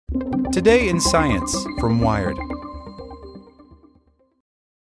Today in Science from Wired.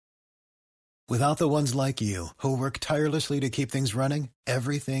 Without the ones like you, who work tirelessly to keep things running,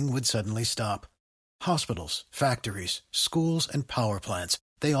 everything would suddenly stop. Hospitals, factories, schools, and power plants,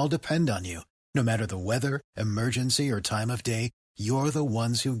 they all depend on you. No matter the weather, emergency, or time of day, you're the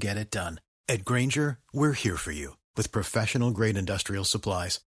ones who get it done. At Grainger, we're here for you with professional-grade industrial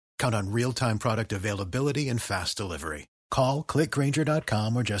supplies. Count on real-time product availability and fast delivery. Call, click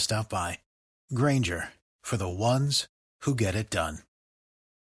Grainger.com, or just stop by. Grainger, for the ones who get it done.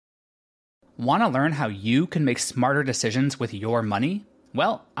 Want to learn how you can make smarter decisions with your money?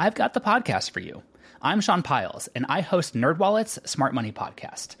 Well, I've got the podcast for you. I'm Sean Piles, and I host NerdWallet's Smart Money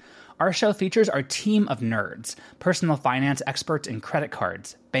Podcast. Our show features our team of nerds, personal finance experts in credit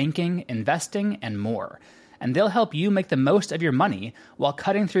cards, banking, investing, and more. And they'll help you make the most of your money while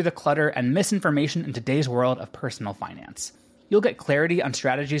cutting through the clutter and misinformation in today's world of personal finance. You'll get clarity on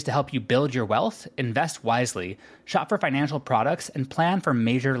strategies to help you build your wealth, invest wisely, shop for financial products, and plan for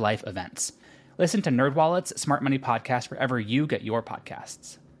major life events. Listen to NerdWallet's Smart Money Podcast wherever you get your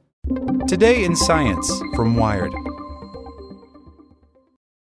podcasts. Today in Science from Wired.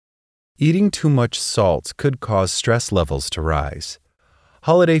 Eating too much salt could cause stress levels to rise.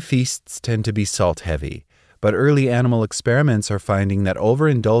 Holiday feasts tend to be salt-heavy, but early animal experiments are finding that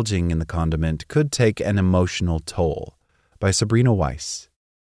overindulging in the condiment could take an emotional toll. By Sabrina Weiss.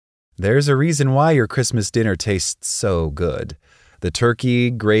 There's a reason why your Christmas dinner tastes so good. The turkey,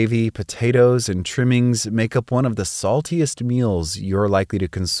 gravy, potatoes, and trimmings make up one of the saltiest meals you're likely to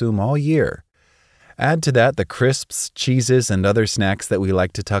consume all year. Add to that the crisps, cheeses, and other snacks that we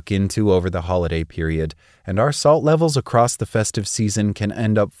like to tuck into over the holiday period, and our salt levels across the festive season can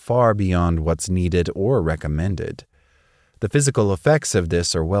end up far beyond what's needed or recommended. The physical effects of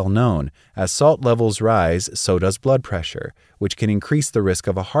this are well known. As salt levels rise, so does blood pressure, which can increase the risk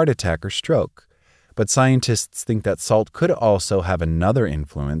of a heart attack or stroke. But scientists think that salt could also have another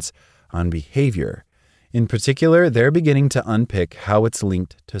influence on behavior. In particular, they're beginning to unpick how it's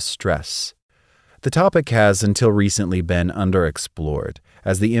linked to stress. The topic has until recently been underexplored,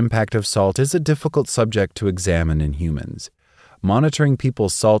 as the impact of salt is a difficult subject to examine in humans. Monitoring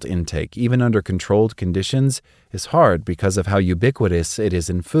people's salt intake, even under controlled conditions, is hard because of how ubiquitous it is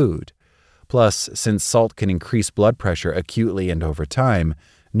in food. Plus, since salt can increase blood pressure acutely and over time,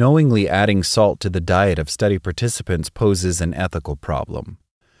 knowingly adding salt to the diet of study participants poses an ethical problem.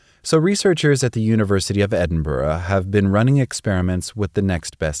 So researchers at the University of Edinburgh have been running experiments with the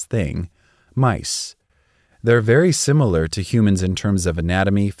next best thing: mice. They're very similar to humans in terms of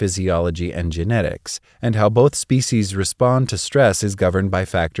anatomy, physiology, and genetics, and how both species respond to stress is governed by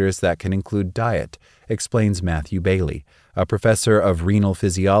factors that can include diet, explains Matthew Bailey, a professor of renal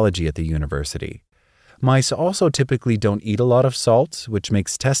physiology at the university. Mice also typically don't eat a lot of salt, which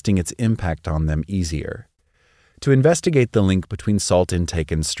makes testing its impact on them easier. To investigate the link between salt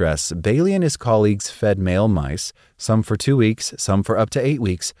intake and stress, Bailey and his colleagues fed male mice, some for 2 weeks, some for up to 8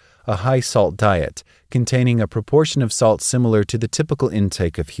 weeks, a high-salt diet, containing a proportion of salt similar to the typical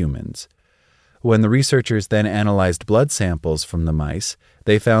intake of humans. When the researchers then analyzed blood samples from the mice,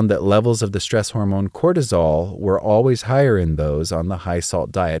 they found that levels of the stress hormone cortisol were always higher in those on the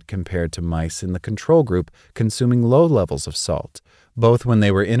high-salt diet compared to mice in the control group consuming low levels of salt, both when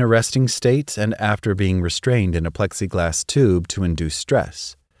they were in a resting state and after being restrained in a plexiglass tube to induce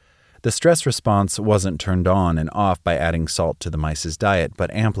stress. The stress response wasn't turned on and off by adding salt to the mice's diet,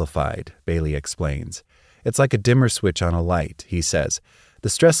 but amplified, Bailey explains. It's like a dimmer switch on a light, he says. The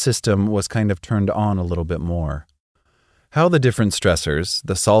stress system was kind of turned on a little bit more. How the different stressors,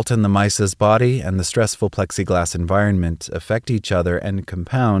 the salt in the mice's body and the stressful plexiglass environment, affect each other and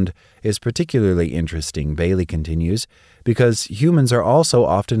compound is particularly interesting, Bailey continues, because humans are also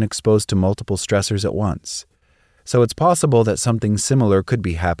often exposed to multiple stressors at once. So it's possible that something similar could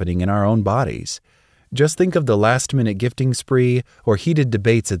be happening in our own bodies. Just think of the last-minute gifting spree or heated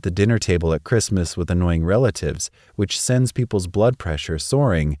debates at the dinner table at Christmas with annoying relatives, which sends people's blood pressure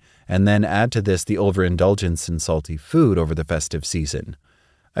soaring, and then add to this the overindulgence in salty food over the festive season.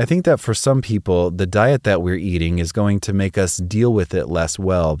 I think that for some people, the diet that we're eating is going to make us deal with it less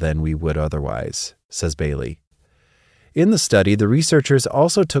well than we would otherwise, says Bailey. In the study, the researchers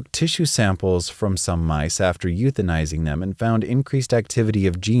also took tissue samples from some mice after euthanizing them and found increased activity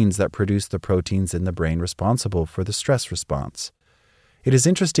of genes that produce the proteins in the brain responsible for the stress response. It is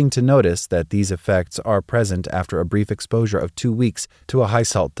interesting to notice that these effects are present after a brief exposure of 2 weeks to a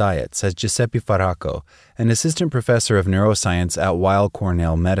high-salt diet, says Giuseppe Faracco, an assistant professor of neuroscience at Weill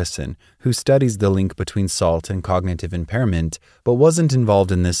Cornell Medicine, who studies the link between salt and cognitive impairment, but wasn't involved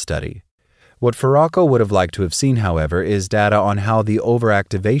in this study. What Farako would have liked to have seen, however, is data on how the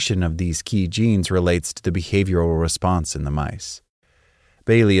overactivation of these key genes relates to the behavioral response in the mice.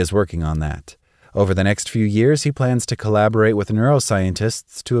 Bailey is working on that. Over the next few years, he plans to collaborate with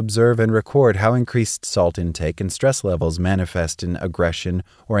neuroscientists to observe and record how increased salt intake and stress levels manifest in aggression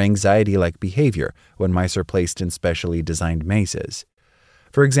or anxiety-like behavior when mice are placed in specially designed mazes.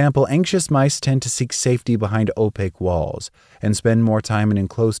 For example, anxious mice tend to seek safety behind opaque walls and spend more time in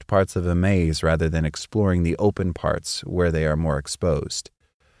enclosed parts of a maze rather than exploring the open parts where they are more exposed.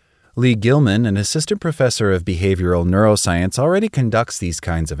 Lee Gilman, an assistant professor of behavioral neuroscience, already conducts these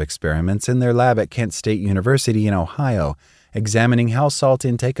kinds of experiments in their lab at Kent State University in Ohio, examining how salt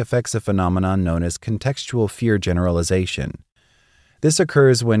intake affects a phenomenon known as contextual fear generalization. This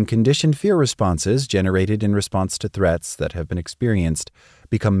occurs when conditioned fear responses generated in response to threats that have been experienced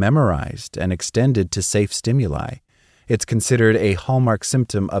become memorized and extended to safe stimuli. It's considered a hallmark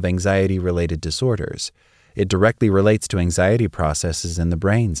symptom of anxiety-related disorders. It directly relates to anxiety processes in the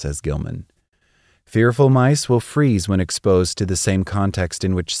brain, says Gilman. Fearful mice will freeze when exposed to the same context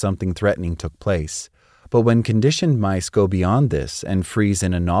in which something threatening took place. But when conditioned mice go beyond this and freeze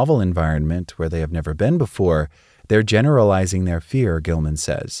in a novel environment where they have never been before, they're generalizing their fear, Gilman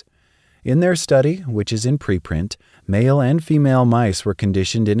says. In their study, which is in preprint, male and female mice were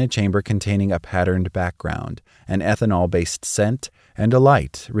conditioned in a chamber containing a patterned background, an ethanol-based scent, and a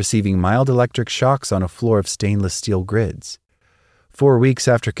light, receiving mild electric shocks on a floor of stainless steel grids. 4 weeks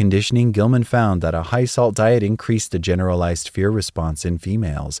after conditioning, Gilman found that a high-salt diet increased the generalized fear response in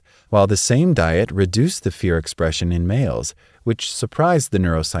females, while the same diet reduced the fear expression in males, which surprised the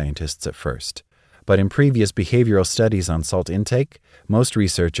neuroscientists at first. But in previous behavioral studies on salt intake, most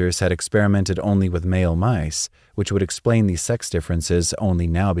researchers had experimented only with male mice, which would explain these sex differences only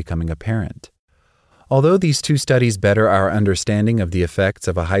now becoming apparent. Although these two studies better our understanding of the effects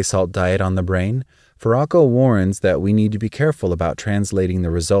of a high-salt diet on the brain, Farako warns that we need to be careful about translating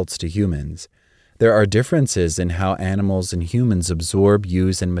the results to humans. There are differences in how animals and humans absorb,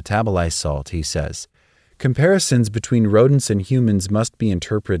 use, and metabolize salt, he says. Comparisons between rodents and humans must be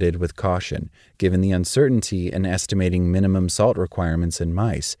interpreted with caution, given the uncertainty in estimating minimum salt requirements in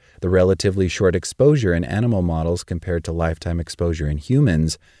mice, the relatively short exposure in animal models compared to lifetime exposure in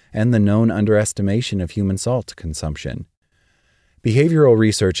humans, and the known underestimation of human salt consumption. Behavioral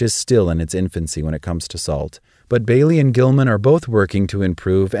research is still in its infancy when it comes to salt, but Bailey and Gilman are both working to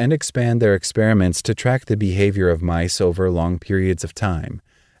improve and expand their experiments to track the behavior of mice over long periods of time.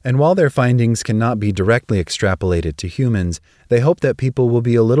 And while their findings cannot be directly extrapolated to humans, they hope that people will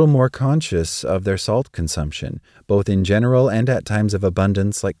be a little more conscious of their salt consumption, both in general and at times of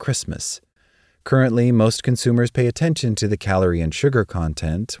abundance like Christmas. Currently, most consumers pay attention to the calorie and sugar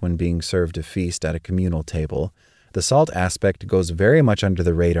content when being served a feast at a communal table. The salt aspect goes very much under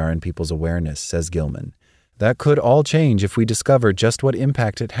the radar in people's awareness, says Gilman. That could all change if we discover just what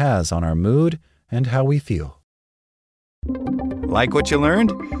impact it has on our mood and how we feel. Like what you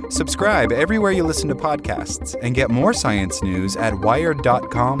learned? Subscribe everywhere you listen to podcasts and get more science news at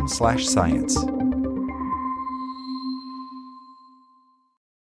wired.com/science.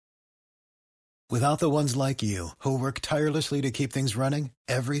 Without the ones like you, who work tirelessly to keep things running,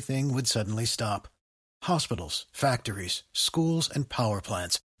 everything would suddenly stop. Hospitals, factories, schools, and power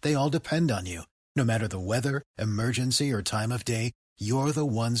plants, they all depend on you. No matter the weather, emergency, or time of day, you're the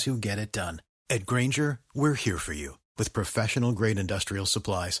ones who get it done. At Grainger, we're here for you with professional-grade industrial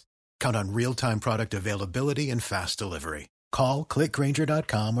supplies. Count on real-time product availability and fast delivery. Call, click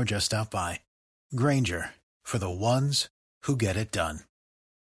Grainger.com, or just stop by. Grainger, for the ones who get it done.